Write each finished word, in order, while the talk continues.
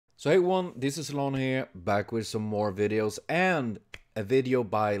So hey everyone, this is Lon here, back with some more videos and a video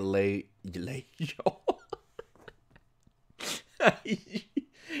by JayLaw.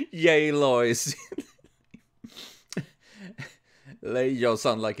 JayLaw is JayLaw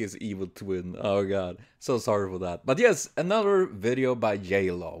sound like his evil twin. Oh god, so sorry for that. But yes, another video by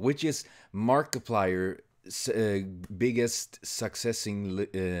JayLaw, which is Markiplier's biggest successing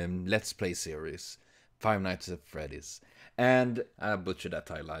Let's Play series, Five Nights at Freddy's. And I butchered that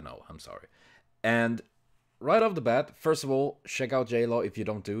title, I know, I'm sorry. And right off the bat, first of all, check out JayLaw if you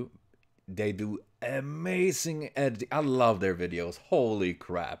don't do. They do amazing editing. I love their videos, holy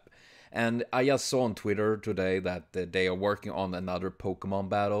crap. And I just saw on Twitter today that they are working on another Pokemon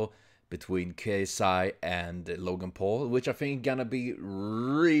battle between KSI and Logan Paul, which I think gonna be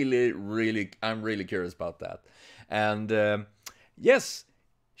really, I'm really curious about that. And yes,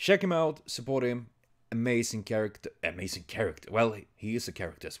 check him out, support him. Amazing character. Well, he is a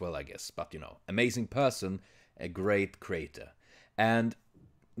character as well, I guess. But, you know, amazing person, a great creator. And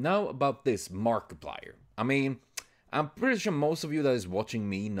now about this Markiplier. I mean, I'm pretty sure most of you that is watching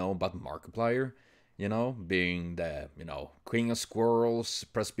me know about Markiplier. You know, being the, you know, king of squirrels,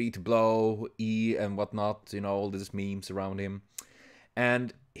 press B to blow, E and whatnot. You know, all these memes around him.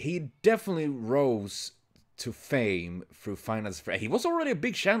 And he definitely rose to fame through Five Nights at Freddy's. He was already a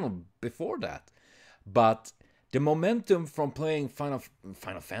big channel before that. But the momentum from playing Final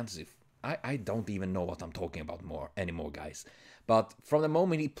Fantasy, I don't even know what I'm talking about anymore, guys. But from the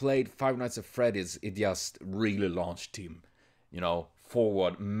moment he played Five Nights at Freddy's, it just really launched him, you know,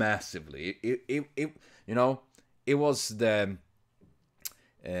 forward massively. You know, it was the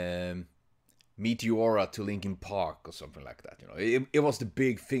Meteora to Linkin Park or something like that. You know, it was the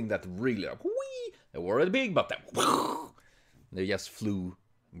big thing that really, like, whee, they were really big, but then they just flew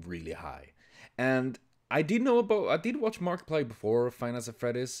really high. And I did watch Markiplier before Five Nights at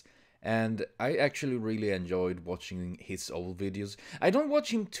Freddy's, and I actually really enjoyed watching his old videos. I don't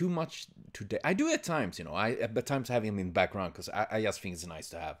watch him too much today. I do at times, you know. At times have him in the background because I just think it's nice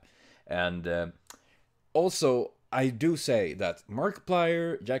to have. And also, I do say that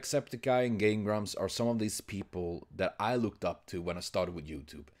Markiplier, Jacksepticeye, and Game Grumps are some of these people that I looked up to when I started with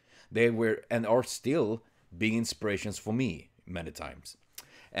YouTube. They were and are still big inspirations for me many times.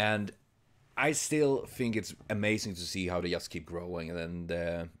 And I still think it's amazing to see how they just keep growing, and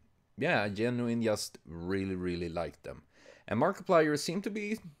yeah, I genuinely just really like them. And Markiplier seemed to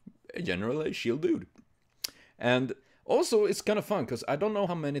be a generally chill dude. And also, it's kind of fun, because I don't know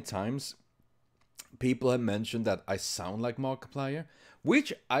how many times people have mentioned that I sound like Markiplier,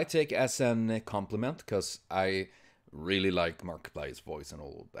 which I take as a compliment, because I really like Markiplier's voice and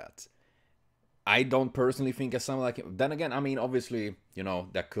all of that. I don't personally think I sound like him. Then again, I mean, obviously, you know,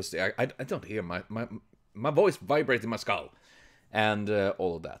 the acoustic. I don't hear my voice vibrate in my skull, and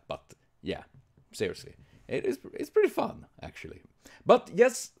all of that. But yeah, seriously, it's pretty fun actually. But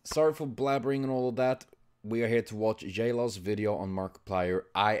yes, sorry for blabbering and all of that. We are here to watch JayLaw's video on Markiplier.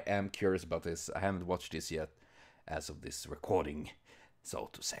 I am curious about this. I haven't watched this yet, as of this recording,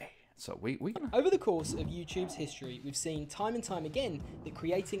 so to say. So we Over the course of YouTube's history, we've seen time and time again that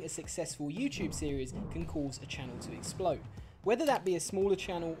creating a successful YouTube series can cause a channel to explode. Whether that be a smaller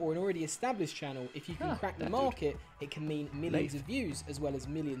channel or an already established channel, if you can crack the market, it can mean millions of views as well as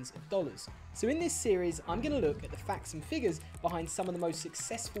millions of dollars. So in this series, I'm going to look at the facts and figures behind some of the most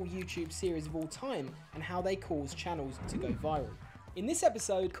successful YouTube series of all time and how they cause channels to go viral. In this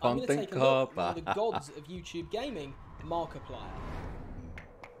episode, I'm going to take a look at one of the gods of YouTube gaming, Markiplier.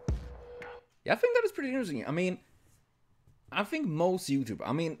 Yeah, I think that is pretty interesting. I mean, I think most YouTubers,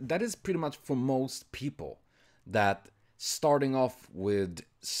 I mean, that is pretty much for most people that starting off with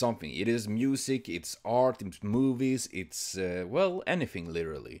something. It is music, it's art, it's movies, it's, well, anything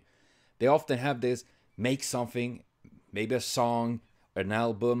literally. They often have this, make something, maybe a song, an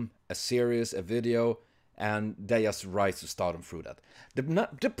album, a series, a video, and they just rise to stardom through that.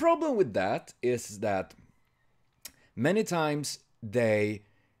 The problem with that is that many times they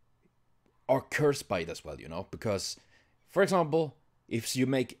are cursed by it as well, you know, because, for example, if you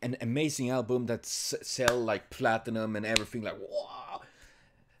make an amazing album that sell like platinum and everything, like, wow,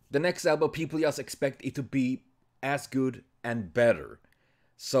 the next album people just expect it to be as good and better,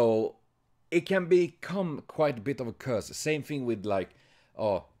 so it can become quite a bit of a curse. Same thing with like,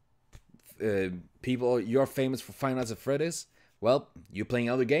 oh, people, you're famous for Five Nights at Freddy's. Well, you playing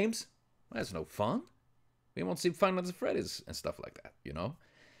other games? That's no fun. We want to see Five Nights at Freddy's and stuff like that, you know.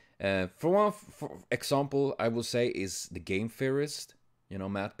 For example, I will say is the Game Theorist, you know,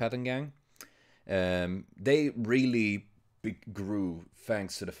 Pat and gang. They really grew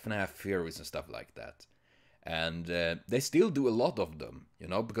thanks to the FNaF theories and stuff like that. And they still do a lot of them, you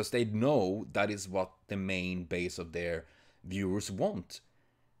know, because they know that is what the main base of their viewers want.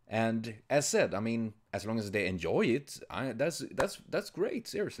 And as said, I mean, as long as they enjoy it, that's great,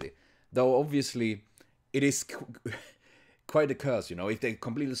 seriously. Though obviously, it is quite a curse, you know. If they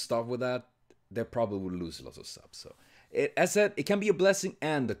completely stop with that, they probably will lose lots of subs. So, as said, it can be a blessing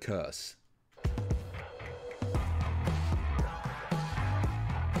and a curse.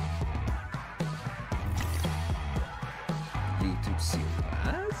 YouTube series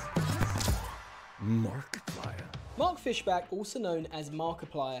Markiplier. Mark Fishback, also known as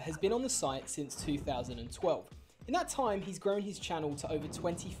Markiplier, has been on the site since 2012. In that time, he's grown his channel to over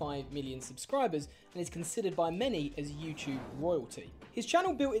 25 million subscribers and is considered by many as YouTube royalty. His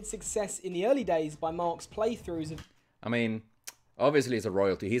channel built its success in the early days by Mark's playthroughs of... I mean, obviously he's a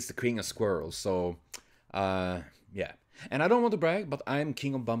royalty. He's the king of squirrels, so... yeah. And I don't want to brag, but I'm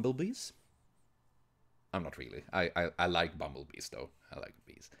king of bumblebees. I'm not really. I like bumblebees, though. I like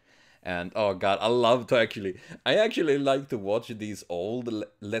bees. And, oh god, I actually like to watch these old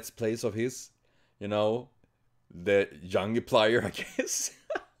Let's Plays of his. You know, the younger player, I guess.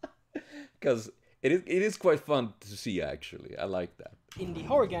 Because it is quite fun to see, actually. I like that. Indie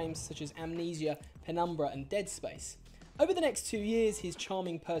horror games such as Amnesia, Penumbra and Dead Space. Over the next 2 years, his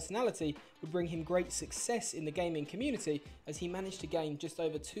charming personality would bring him great success in the gaming community as he managed to gain just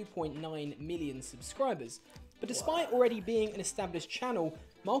over 2.9 million subscribers. But despite already being an established channel,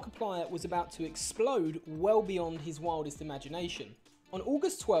 Markiplier was about to explode well beyond his wildest imagination. On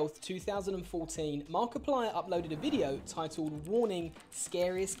August 12th, 2014, Markiplier uploaded a video titled Warning,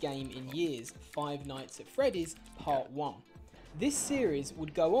 Scariest Game in Years, Five Nights at Freddy's Part 1. This series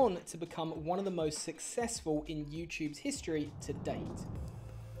would go on to become one of the most successful in YouTube's history to date.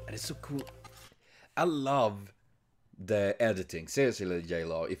 And it's so cool. I love the editing. Seriously,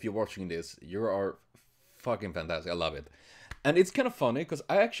 JayLaw, if you're watching this, you are fucking fantastic. I love it. And it's kind of funny because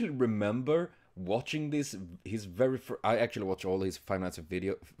I actually remember watching this, his very first... I actually watched all his 5 Nights at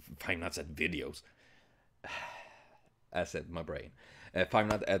Videos. I said my brain. 5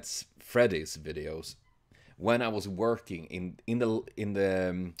 Nights at Freddy's videos. When I was working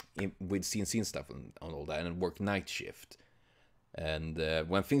with CNC stuff and all that, and worked night shift, and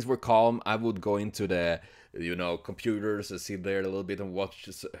when things were calm, I would go into the, you know, computers and sit there a little bit and watch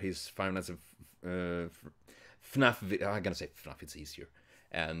his 5 Nights of FNaF. I'm gonna say FNaF, it's easier.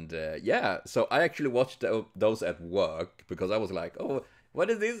 And yeah, so I actually watched those at work because I was like, oh, what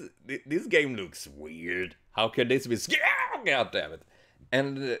is this? This game looks weird. How can this be scary? God damn it!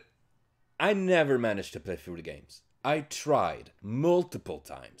 And I never managed to play through the games. I tried multiple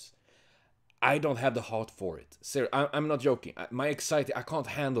times. I don't have the heart for it. Seriously, I'm not joking. My anxiety, I can't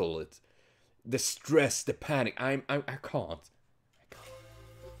handle it. The stress, the panic, I can't.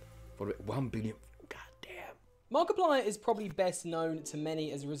 For 1 billion, goddamn. Markiplier is probably best known to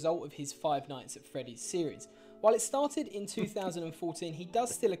many as a result of his Five Nights at Freddy's series. While it started in 2014, he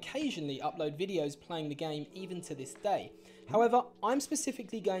does still occasionally upload videos playing the game even to this day. However, I'm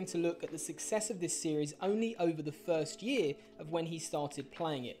specifically going to look at the success of this series only over the first year of when he started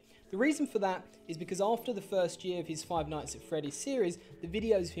playing it. The reason for that is because after the first year of his Five Nights at Freddy's series, the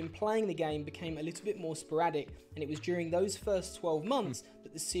videos of him playing the game became a little bit more sporadic, and it was during those first 12 months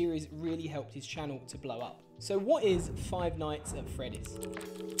that the series really helped his channel to blow up. So what is Five Nights at Freddy's?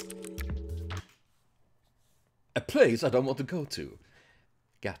 A place I don't want to go to.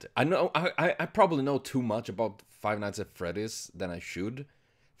 Got it. I know. I probably know too much about Five Nights at Freddy's than I should,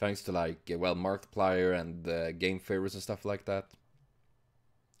 thanks to like well Markiplier and game favorites and stuff like that.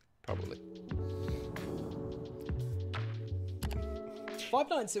 Probably. Five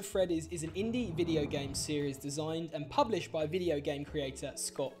Nights at Freddy's is an indie video game series designed and published by video game creator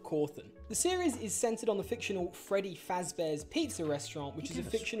Scott Cawthon. The series is centered on the fictional Freddy Fazbear's Pizza Restaurant, which is a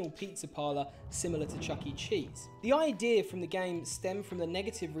fictional pizza parlor similar to Chuck E. Cheese. The idea from the game stemmed from the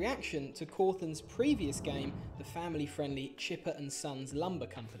negative reaction to Cawthon's previous game, the family-friendly Chipper & Sons Lumber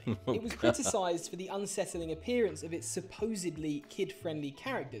Company. It was criticized for the unsettling appearance of its supposedly kid-friendly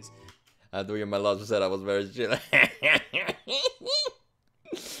characters. During my last set, I was very chill.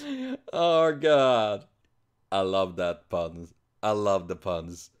 Oh god, I love that puns. I love the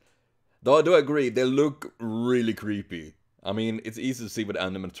puns. Though I do agree, they look really creepy. I mean, it's easy to see where the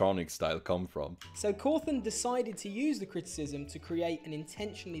animatronic style come from. So Cawthon decided to use the criticism to create an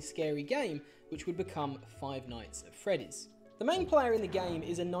intentionally scary game, which would become Five Nights at Freddy's. The main player in the game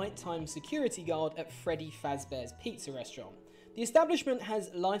is a nighttime security guard at Freddy Fazbear's Pizza Restaurant. The establishment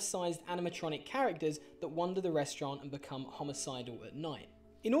has life-sized animatronic characters that wander the restaurant and become homicidal at night.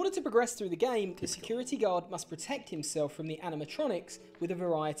 In order to progress through the game, the security guard must protect himself from the animatronics with a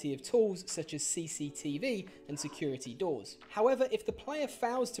variety of tools such as CCTV and security doors. However, if the player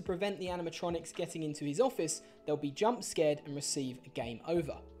fails to prevent the animatronics getting into his office, they'll be jump scared and receive a game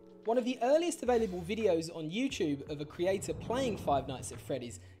over. One of the earliest available videos on YouTube of a creator playing Five Nights at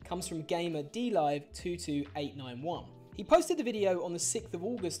Freddy's comes from gamer DLive22891. He posted the video on the 6th of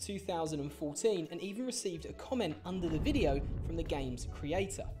August 2014 and even received a comment under the video from the game's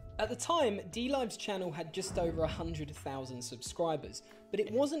creator. At the time, DLive's channel had just over 100,000 subscribers, but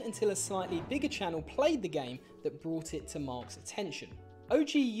it wasn't until a slightly bigger channel played the game that brought it to Mark's attention.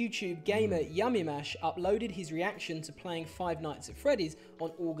 OG YouTube gamer YummyMash uploaded his reaction to playing Five Nights at Freddy's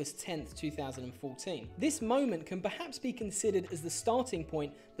on August 10th, 2014. This moment can perhaps be considered as the starting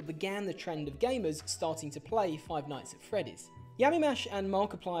point that began the trend of gamers starting to play Five Nights at Freddy's. YummyMash and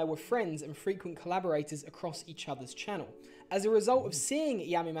Markiplier were friends and frequent collaborators across each other's channel. As a result of seeing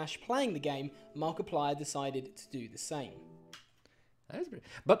YummyMash playing the game, Markiplier decided to do the same. That's pretty...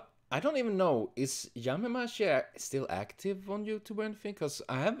 But I don't even know, is YummyMash still active on YouTube or anything? Because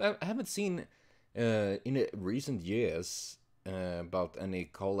I haven't seen in recent years about any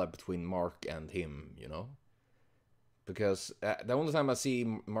collab between Mark and him, you know? Because the only time I see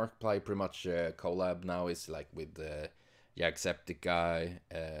Markiplier pretty much collab now is like with Jacksepticeye,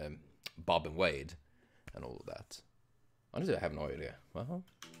 Bob and Wade, and all of that. Honestly, I have no idea. Well,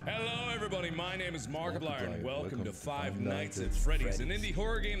 hello everybody, my name is Markiplier and welcome to Five Nights at Freddy's, an indie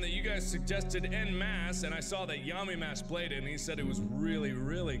horror game that you guys suggested en masse, and I saw that YummyMash played it and he said it was really,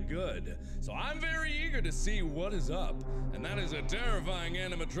 really good. So I'm very eager to see what is up, and that is a terrifying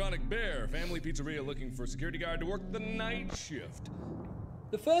animatronic bear, family pizzeria looking for a security guard to work the night shift.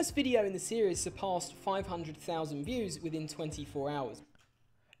 The first video in the series surpassed 500,000 views within 24 hours.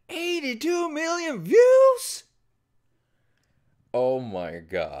 82 million views? Oh my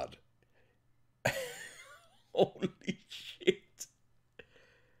god. Holy shit.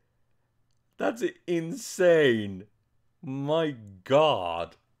 That's insane. My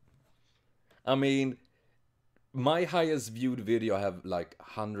god. I mean, my highest viewed video I have like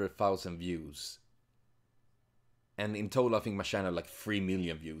 100,000 views. And in total I think my channel like 3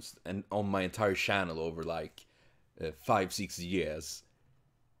 million views. And on my entire channel over like 5-6 years.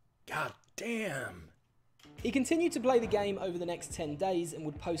 God damn. He continued to play the game over the next 10 days and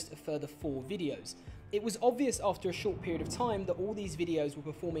would post a further 4 videos. It was obvious after a short period of time that all these videos were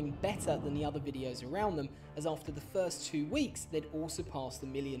performing better than the other videos around them, as after the first 2 weeks they'd all surpassed the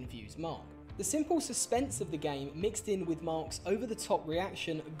million views mark. The simple suspense of the game mixed in with Mark's over-the-top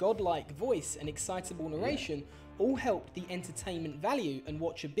reaction, godlike voice and excitable narration all helped the entertainment value and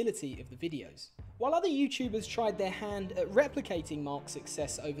watchability of the videos. While other YouTubers tried their hand at replicating Mark's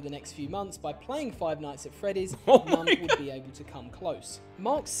success over the next few months by playing Five Nights at Freddy's, none would be able to come close.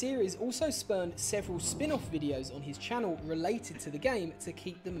 Mark's series also spurned several spin-off videos on his channel related to the game to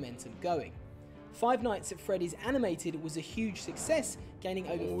keep the momentum going. Five Nights at Freddy's Animated was a huge success, gaining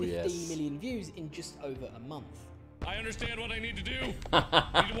over 15 million views in just over a month. I understand what I need to do.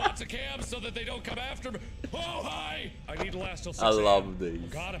 I need to watch the cams so that they don't come after me. Oh, hi! I need to last till 6 I love these. Oh,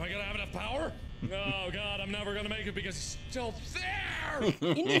 God, am I gonna have enough power? Oh, God, I'm never gonna make it because it's still there!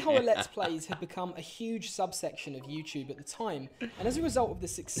 Indie horror Let's Plays had become a huge subsection of YouTube at the time, and as a result of the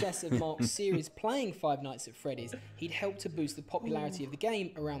success of Mark's series playing Five Nights at Freddy's, he'd helped to boost the popularity of the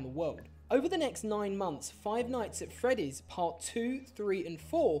game around the world. Over the next 9 months, Five Nights at Freddy's Part 2, 3 and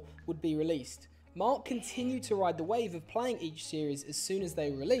 4 would be released. Mark continued to ride the wave of playing each series as soon as they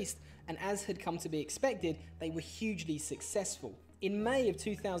were released, and as had come to be expected, they were hugely successful. In May of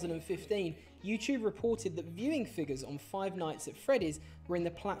 2015, YouTube reported that viewing figures on Five Nights at Freddy's were in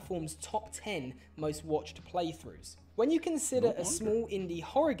the platform's top 10 most watched playthroughs. When you consider a small indie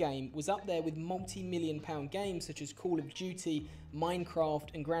horror game was up there with multi-million-pound games such as Call of Duty, Minecraft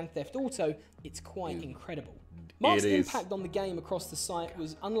and Grand Theft Auto, it's quite incredible. Mark's impact on the game across the site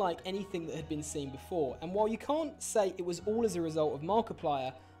was unlike anything that had been seen before, and while you can't say it was all as a result of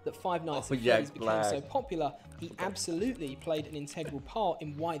Markiplier that Five Nights at Freddy's became so popular, he absolutely played an integral part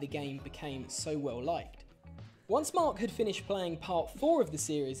in why the game became so well liked. Once Mark had finished playing Part 4 of the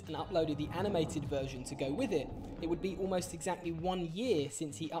series and uploaded the animated version to go with it, it would be almost exactly 1 year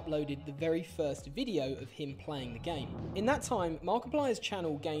since he uploaded the very first video of him playing the game. In that time, Markiplier's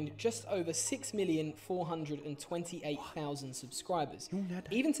channel gained just over 6,428,000 subscribers.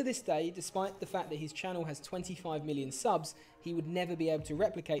 Even to this day, despite the fact that his channel has 25 million subs, he would never be able to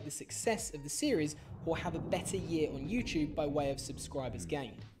replicate the success of the series or have a better year on YouTube by way of subscribers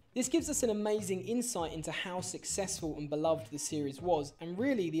gained. This gives us an amazing insight into how successful and beloved the series was, and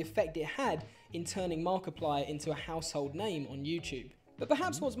really the effect it had in turning Markiplier into a household name on YouTube. But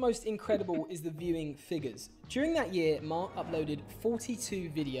perhaps what's most incredible is the viewing figures. During that year, Mark uploaded 42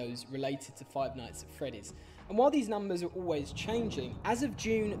 videos related to Five Nights at Freddy's. And while these numbers are always changing, as of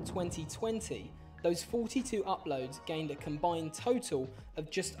June 2020, those 42 uploads gained a combined total of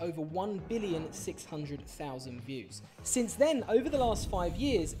just over 1,600,000 views. Since then, over the last 5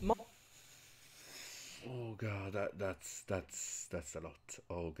 years, oh god, that's a lot.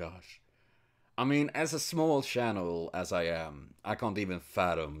 Oh gosh. I mean, as a small channel as I am, I can't even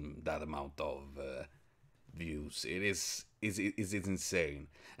fathom that amount of views. It is insane.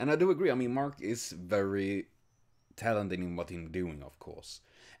 And I do agree. I mean, Mark is very talented in what he's doing, of course.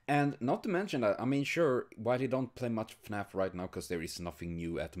 And not to mention that, I mean, sure, while he don't play much FNaF right now because there is nothing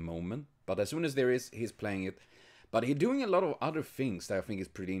new at the moment, but as soon as there is, he's playing it. But he's doing a lot of other things that I think is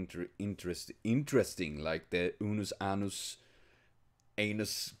pretty interesting, like the Unus Anus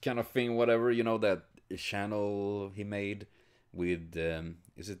Anus kind of thing, whatever, you know, that channel he made with,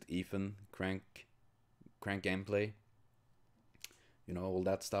 is it Ethan Crank Gameplay? You know, all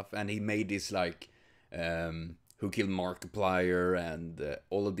that stuff. And he made this, like, Who Killed Markiplier and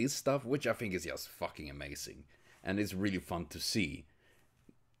all of this stuff, which I think is just fucking amazing. And it's really fun to see.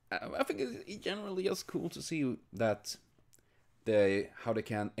 I think it's generally just cool to see that how they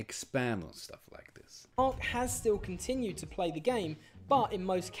can expand on stuff like this. Mark has still continued to play the game, but in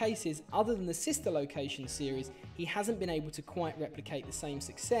most cases, other than the sister location series, he hasn't been able to quite replicate the same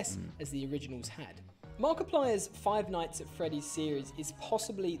success as the originals had. Markiplier's Five Nights at Freddy's series is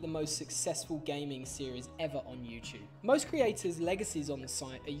possibly the most successful gaming series ever on YouTube. Most creators' legacies on the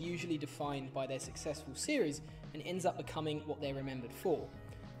site are usually defined by their successful series and ends up becoming what they're remembered for.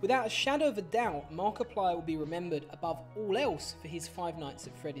 Without a shadow of a doubt, Markiplier will be remembered above all else for his Five Nights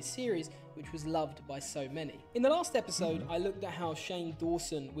at Freddy's series, which was loved by so many. In the last episode, I looked at how Shane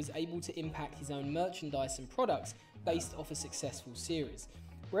Dawson was able to impact his own merchandise and products based off a successful series.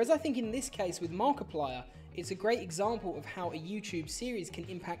 Whereas I think in this case with Markiplier, it's a great example of how a YouTube series can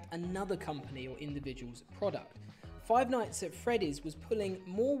impact another company or individual's product. Five Nights at Freddy's was pulling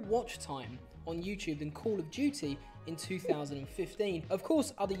more watch time on YouTube than Call of Duty in 2015. Of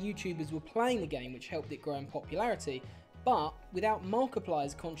course, other YouTubers were playing the game, which helped it grow in popularity, but without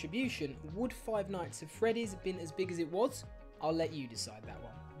Markiplier's contribution, would Five Nights at Freddy's have been as big as it was? I'll let you decide that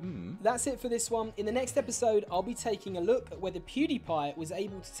one. That's it for this one. In the next episode, I'll be taking a look at whether PewDiePie was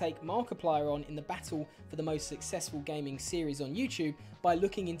able to take Markiplier on in the battle for the most successful gaming series on YouTube by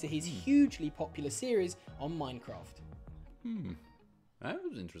looking into his hugely popular series on Minecraft. That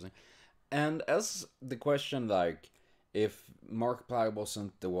was interesting. And as the question, like, if Markiplier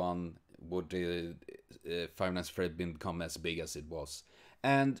wasn't the one, would Five Nights at Freddy's become as big as it was?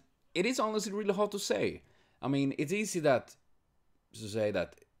 And it is honestly really hard to say. I mean, it's easy to say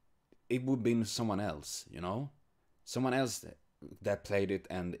that it would have been someone else, you know? Someone else that played it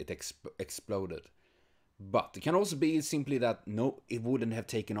and it exploded. But it can also be simply that, no, it wouldn't have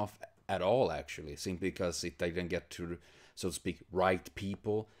taken off at all, actually, simply because it didn't get to, so to speak, right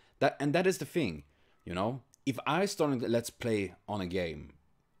people. And that is the thing, you know? If I start Let's Play on a game,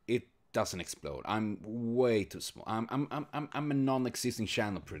 it doesn't explode. I'm way too small. I'm a non-existing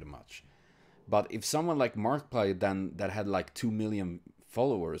channel pretty much. But if someone like Markiplier then that had like 2 million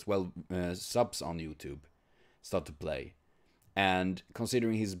followers, subs on YouTube, start to play, and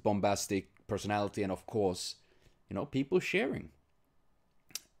considering his bombastic personality and of course, you know, people sharing,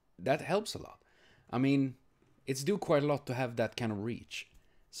 that helps a lot. I mean, it's do quite a lot to have that kind of reach.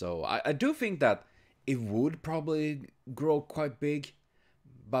 So I do think that it would probably grow quite big,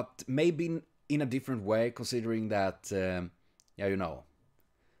 but maybe in a different way, considering that, yeah, you know,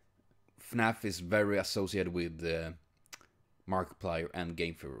 FNaF is very associated with Markiplier and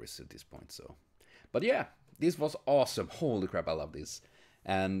game theorists at this point. So, but yeah, this was awesome. Holy crap, I love this.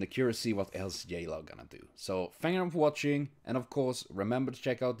 And curious to see what else JayLaw gonna do. So, thank you for watching, and of course, remember to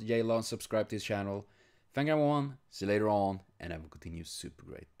check out JayLaw and subscribe to his channel. Thank you everyone, see you later on, and have a continued super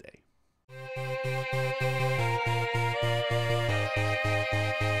great day.